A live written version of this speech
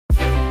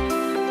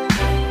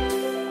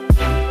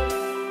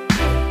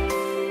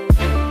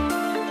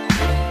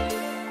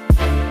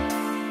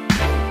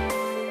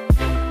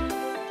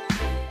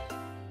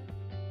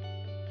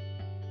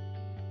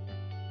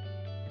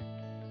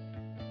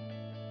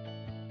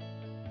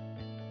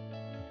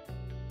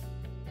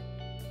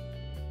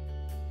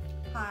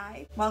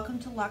Hi, welcome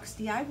to Luxe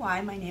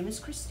DIY. My name is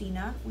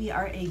Christina. We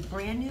are a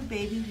brand new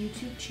baby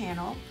YouTube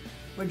channel.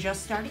 We're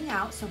just starting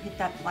out, so hit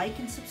that like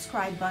and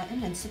subscribe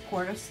button and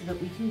support us so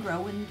that we can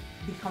grow and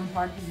become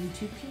part of the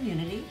YouTube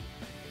community.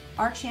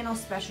 Our channel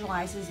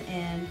specializes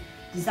in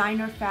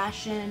designer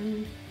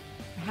fashion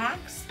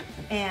hacks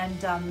and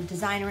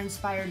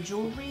designer-inspired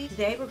jewelry.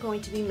 Today we're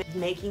going to be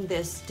making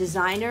this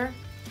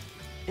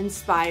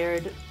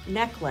designer-inspired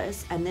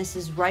necklace, and this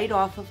is right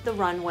off of the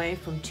Runway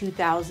from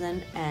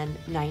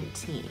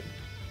 2019.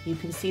 You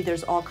can see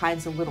there's all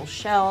kinds of little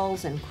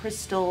shells and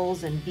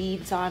crystals and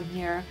beads on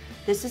here.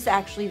 This is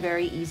actually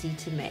very easy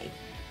to make.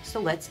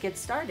 So let's get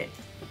started.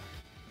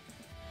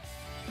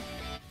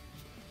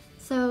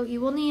 So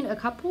you will need a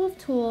couple of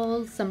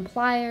tools, some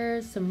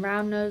pliers, some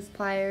round nose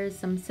pliers,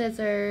 some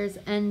scissors,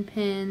 end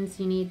pins.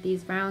 You need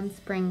these round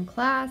spring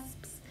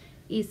clasps,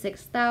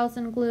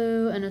 E6000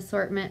 glue, an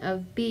assortment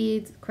of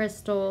beads,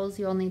 crystals.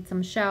 You'll need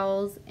some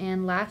shells,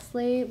 and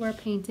lastly, we're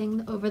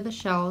painting over the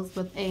shells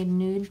with a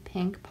nude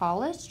pink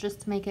polish just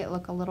to make it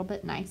look a little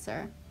bit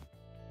nicer.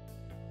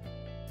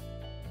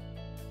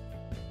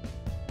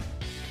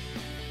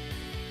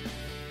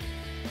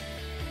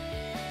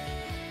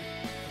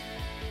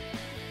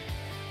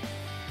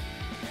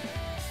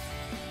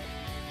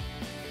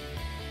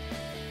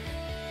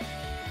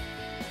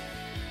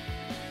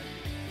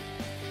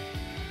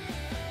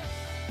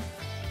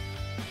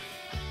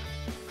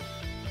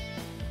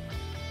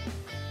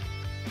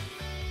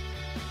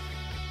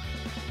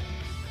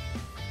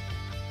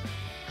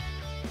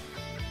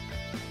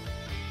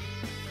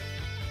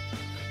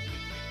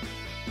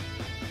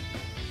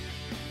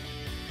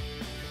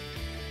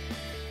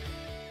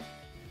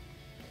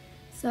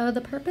 So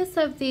the purpose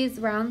of these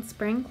round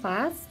spring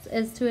clasps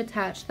is to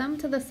attach them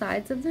to the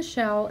sides of the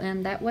shell,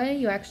 and that way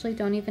you actually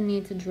don't even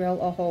need to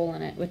drill a hole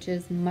in it, which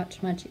is much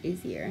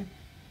easier.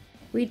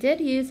 We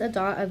did use a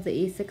dot of the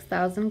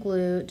E6000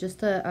 glue just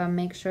to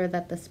make sure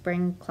that the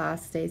spring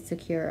clasp stays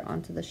secure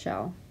onto the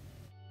shell.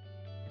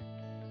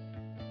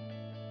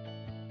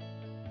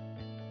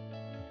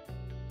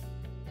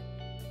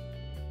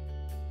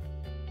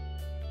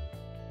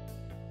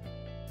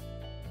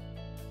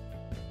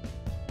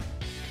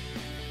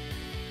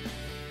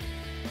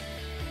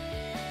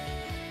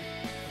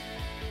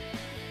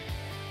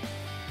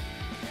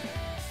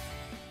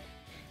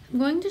 I'm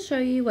going to show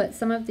you what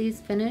some of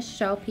these finished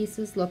shell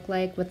pieces look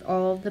like with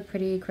all of the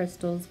pretty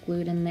crystals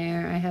glued in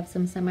there. I have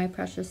some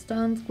semi-precious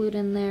stones glued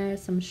in there,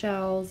 some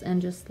shells,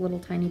 and just little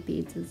tiny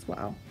beads as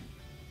well.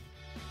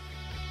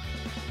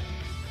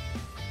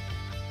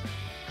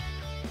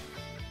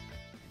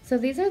 So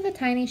these are the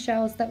tiny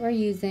shells that we're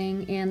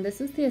using, and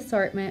this is the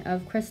assortment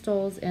of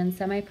crystals and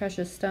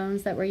semi-precious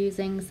stones that we're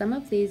using. Some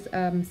of these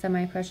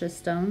semi-precious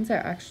stones are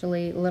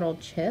actually little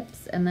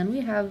chips, and then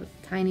we have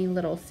tiny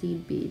little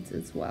seed beads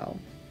as well.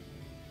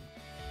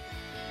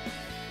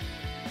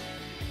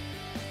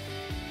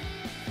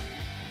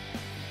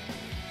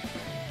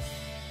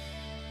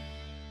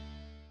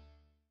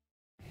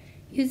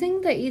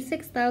 Using the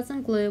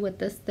E6000 glue with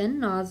this thin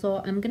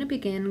nozzle, I'm going to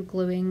begin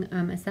gluing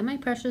a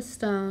semi-precious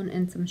stone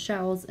and some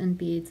shells and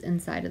beads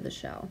inside of the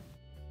shell.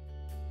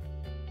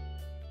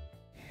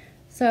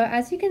 So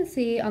as you can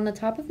see on the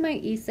top of my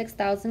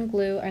E6000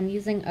 glue, I'm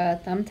using a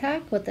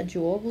thumbtack with a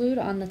jewel glued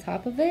on the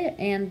top of it,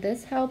 and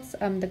this helps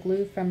the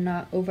glue from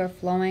not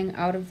overflowing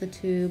out of the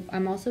tube.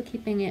 I'm also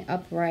keeping it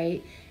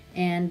upright,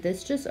 and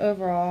this just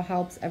overall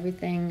helps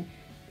everything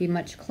be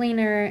much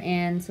cleaner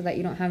and so that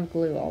you don't have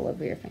glue all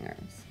over your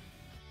fingers.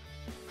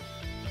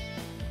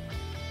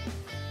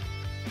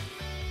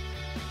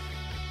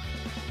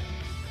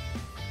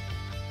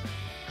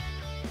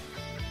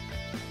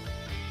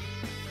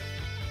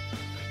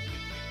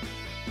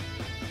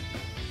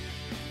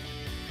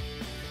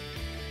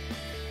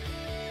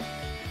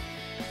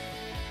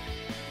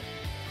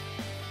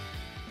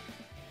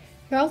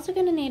 You're also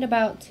going to need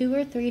about 2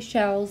 or 3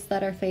 shells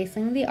that are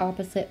facing the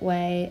opposite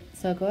way,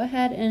 so go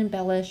ahead and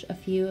embellish a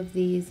few of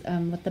these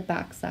with the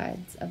back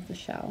sides of the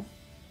shell.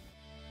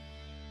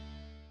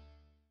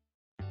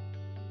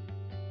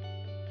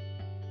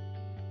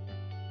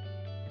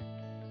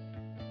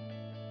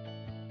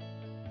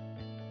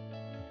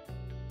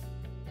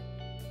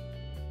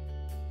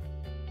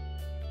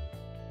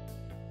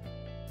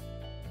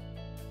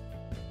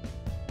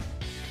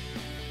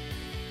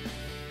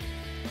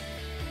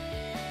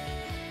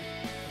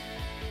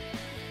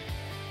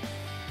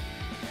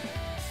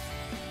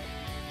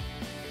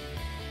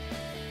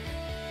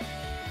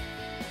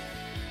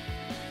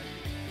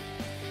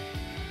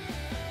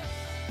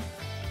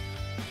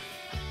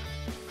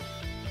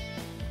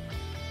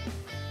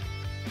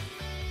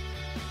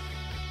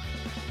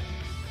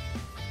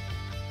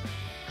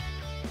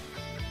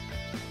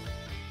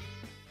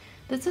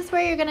 This is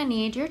where you're going to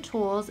need your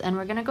tools, and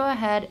we're going to go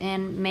ahead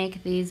and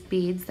make these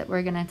beads that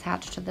we're going to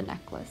attach to the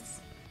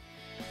necklace.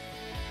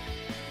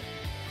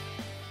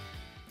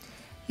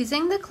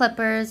 Using the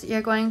clippers,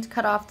 you're going to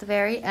cut off the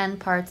very end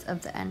parts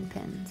of the end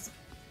pins.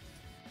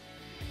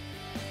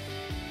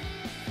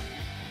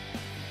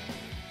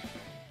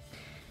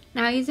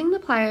 Now using the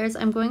pliers,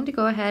 I'm going to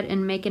go ahead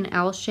and make an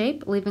L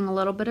shape, leaving a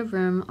little bit of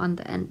room on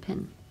the end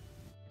pin.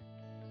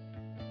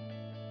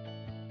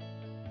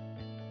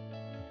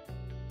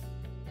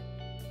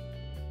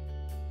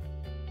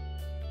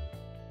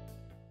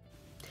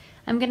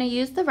 I'm going to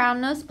use the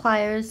round nose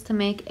pliers to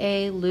make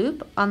a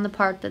loop on the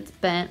part that's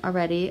bent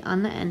already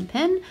on the end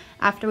pin.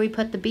 After we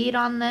put the bead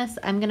on this,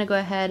 I'm going to go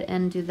ahead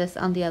and do this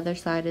on the other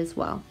side as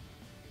well.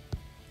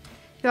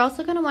 You're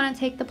also going to want to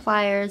take the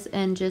pliers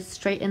and just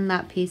straighten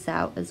that piece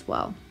out as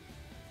well.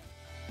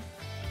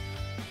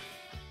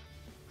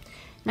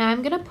 Now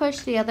I'm going to push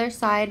the other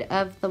side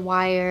of the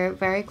wire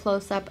very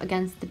close up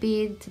against the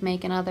bead to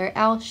make another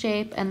L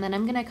shape, and then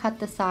I'm going to cut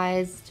the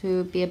size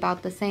to be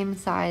about the same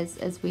size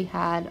as we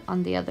had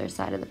on the other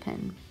side of the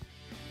pin.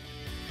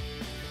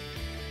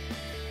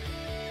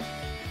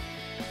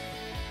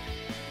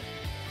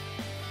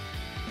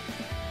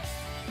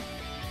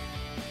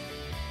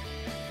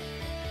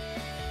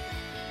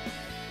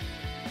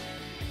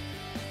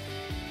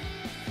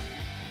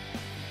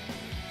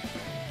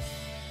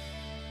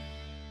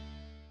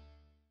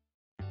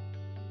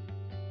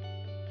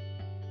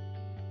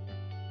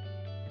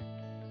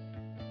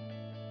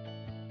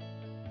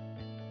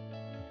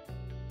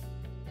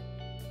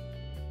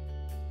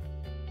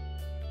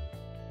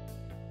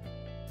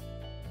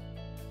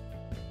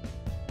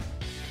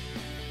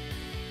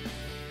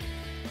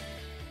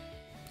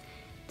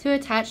 To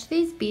attach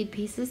these bead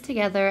pieces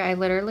together, I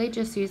literally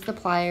just use the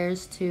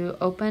pliers to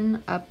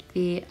open up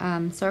the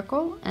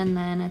circle and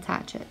then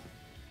attach it.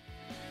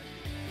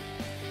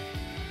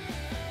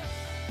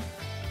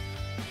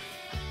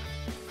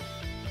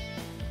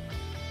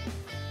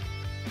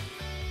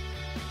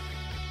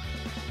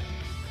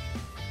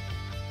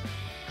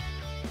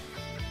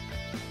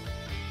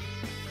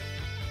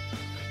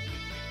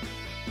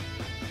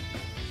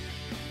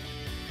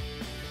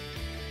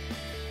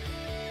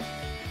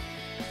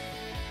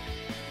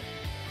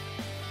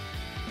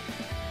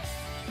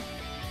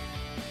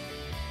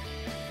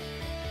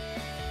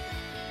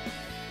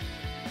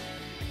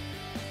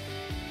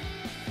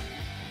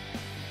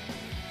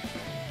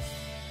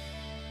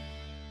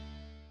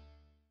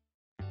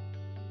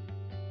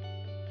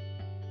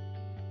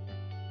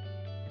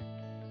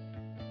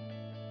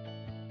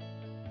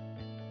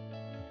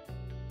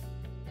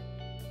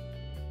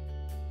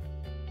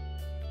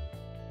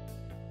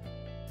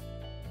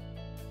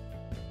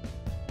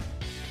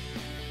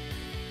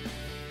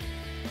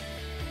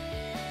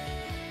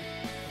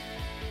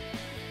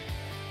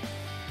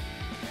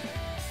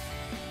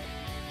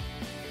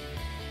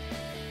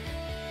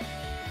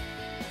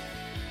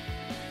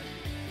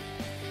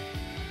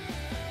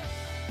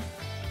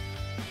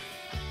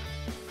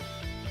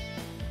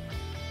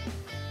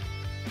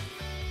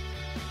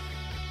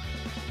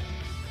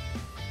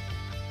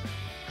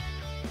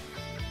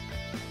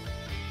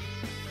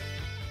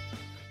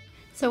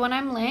 So when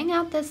I'm laying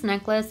out this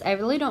necklace, I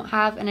really don't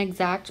have an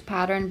exact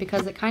pattern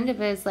because it kind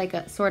of is like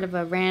a sort of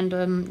a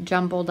random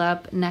jumbled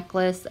up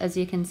necklace, as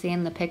you can see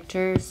in the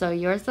picture. So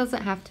yours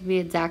doesn't have to be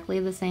exactly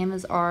the same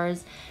as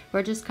ours.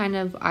 We're just kind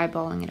of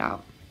eyeballing it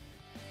out.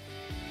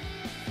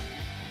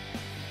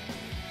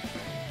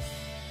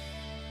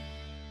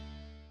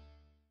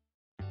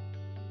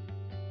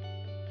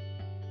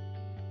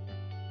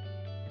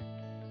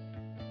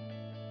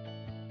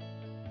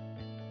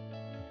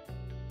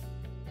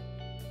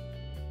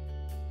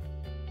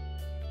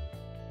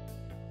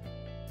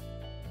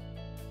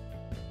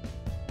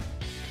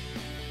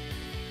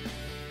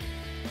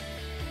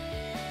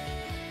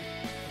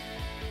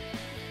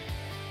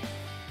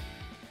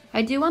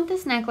 I do want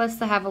this necklace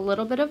to have a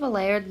little bit of a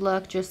layered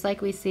look, just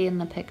like we see in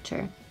the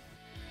picture.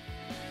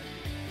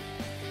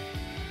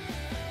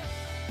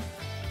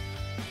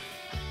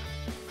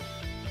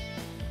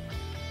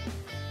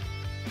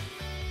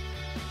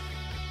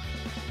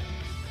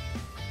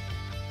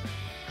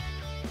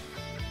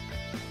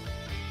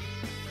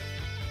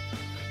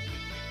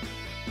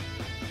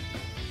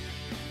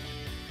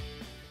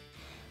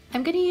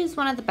 I'm going to use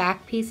one of the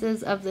back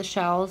pieces of the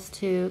shells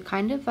to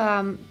kind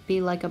of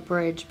be like a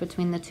bridge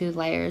between the two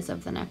layers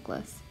of the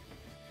necklace.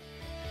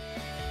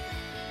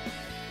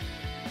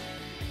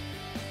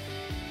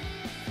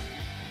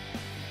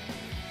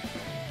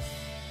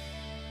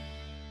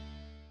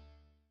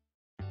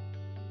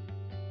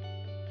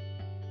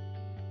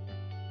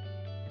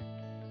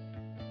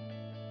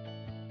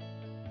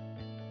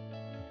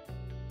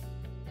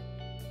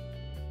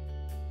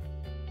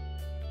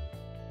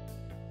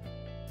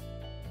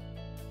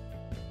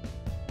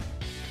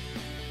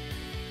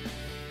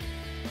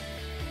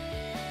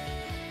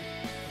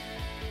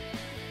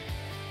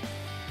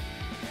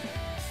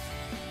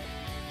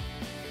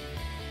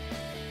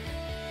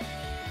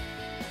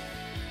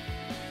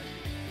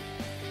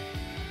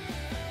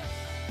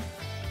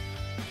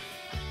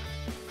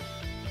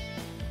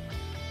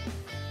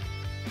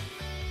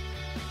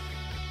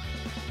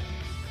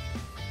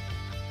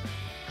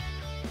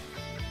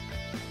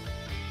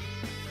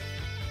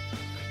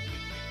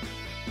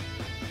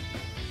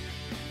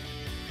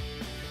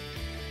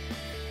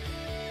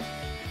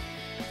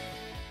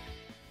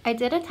 I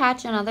did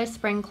attach another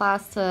spring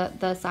clasp to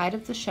the side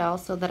of the shell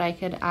so that I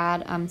could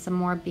add some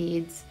more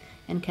beads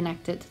and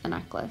connect it to the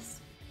necklace.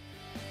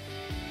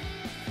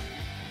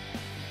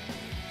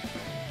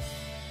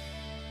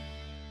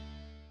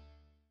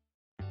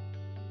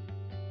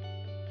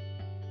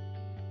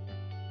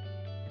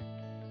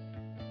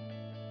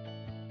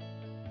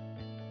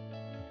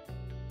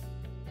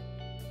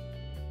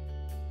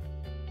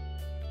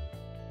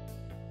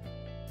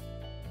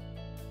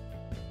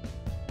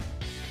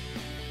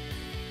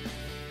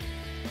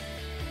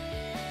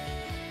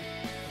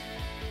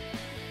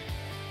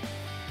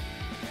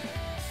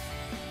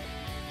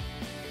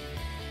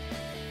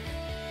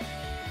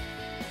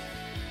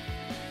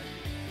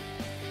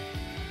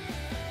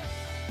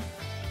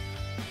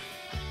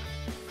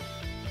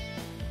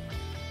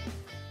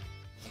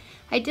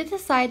 I did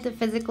decide to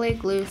physically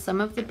glue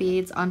some of the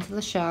beads onto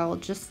the shell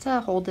just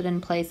to hold it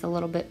in place a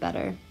little bit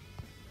better.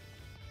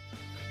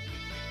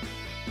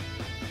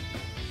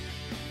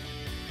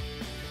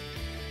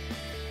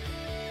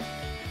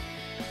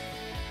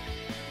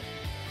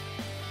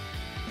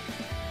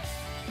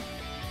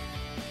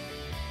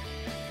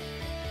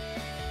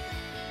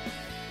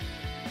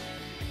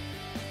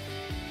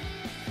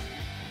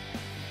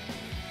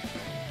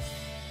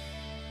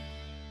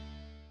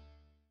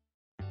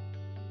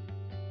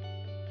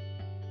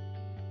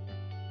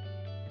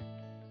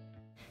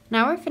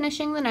 Now we're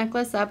finishing the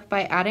necklace up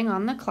by adding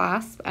on the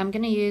clasp. I'm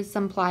going to use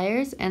some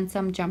pliers and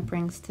some jump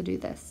rings to do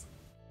this.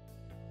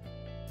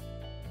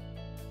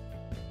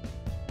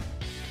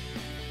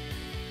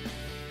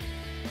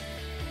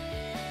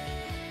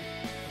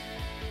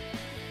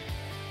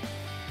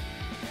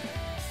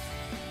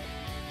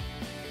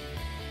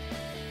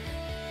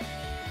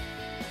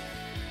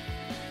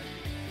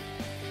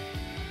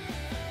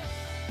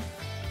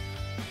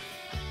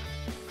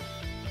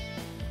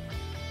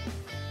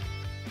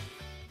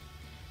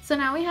 So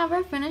now we have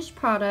our finished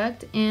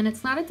product, and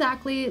it's not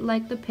exactly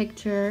like the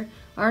picture.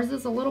 Ours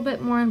is a little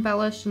bit more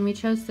embellished, and we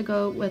chose to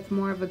go with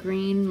more of a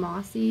green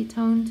mossy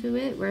tone to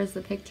it, whereas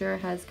the picture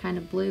has kind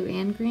of blue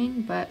and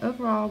green, but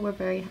overall we're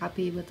very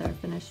happy with our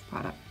finished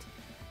product.